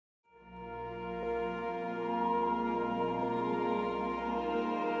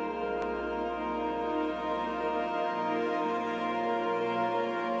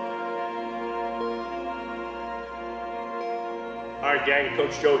Alright gang,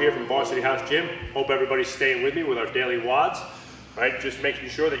 Coach Joe here from Varsity House Gym. Hope everybody's staying with me with our daily WODs. Right, just making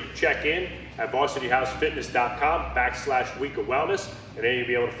sure that you check in at varsityhousefitness.com/week of wellness, and then you'll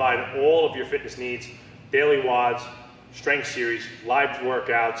be able to find all of your fitness needs, daily WODs, strength series, live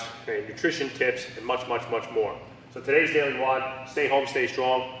workouts, and nutrition tips, and much, much, much more. So today's daily WOD, stay home, stay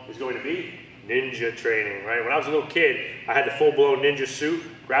strong, is going to be ninja training, right? When I was a little kid, I had the full-blown ninja suit,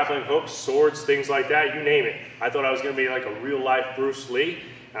 grappling hooks, swords, things like that, you name it. I thought I was gonna be like a real-life Bruce Lee,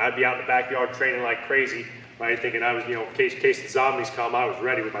 and I'd be out in the backyard training like crazy, right? Thinking I was, you know, in case the zombies come, I was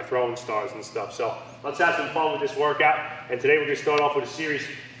ready with my throwing stars and stuff. So let's have some fun with this workout. And today we're gonna start off with a series,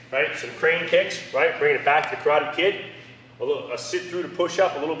 right? Some crane kicks, right? Bringing it back to the Karate Kid. A sit through to push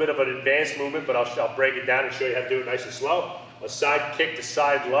up, a little bit of an advanced movement, but I'll break it down and show you how to do it nice and slow. A side kick to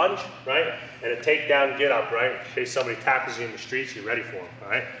side lunge, right? And a takedown get up, right? In case somebody tackles you in the streets, you're ready for them, all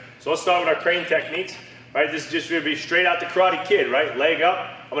right? So let's start with our crane techniques, right? This is just gonna be straight out the Karate Kid, right? Leg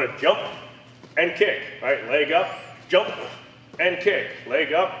up, I'm gonna jump and kick, right? Leg up, jump and kick.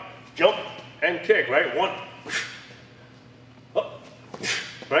 Leg up, jump and kick, right? One, up,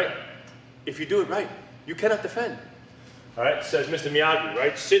 right? If you do it right, you cannot defend. All right, says Mr. Miyagi,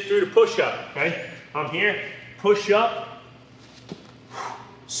 right? Sit through the push up, right? I'm here, push up,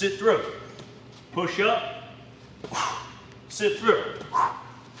 sit through. Push up, sit through.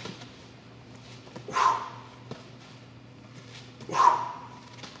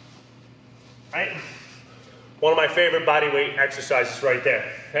 Right? One of my favorite body weight exercises right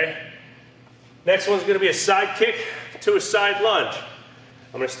there, okay? Next one's gonna be a side kick to a side lunge.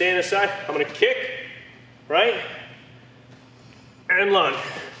 I'm gonna stand aside, I'm gonna kick, right? And lunge.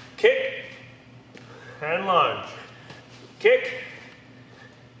 Kick, and lunge. Kick,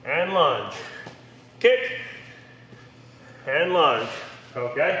 and lunge. Kick, and lunge,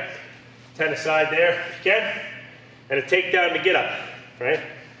 okay? 10 aside there if you can. And a takedown to get up, right?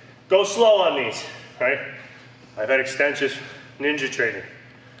 Go slow on these, right? I've had extensive ninja training.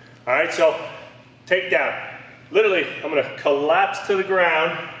 All right, so takedown. Literally, I'm gonna collapse to the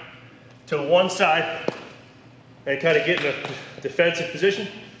ground to one side and kind of get in a defensive position.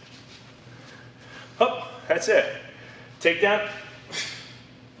 Up, that's it. Takedown.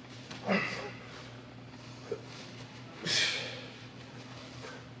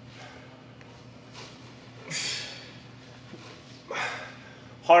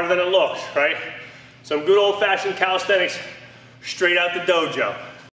 Harder than it looks, right? Some good old-fashioned calisthenics straight out the dojo.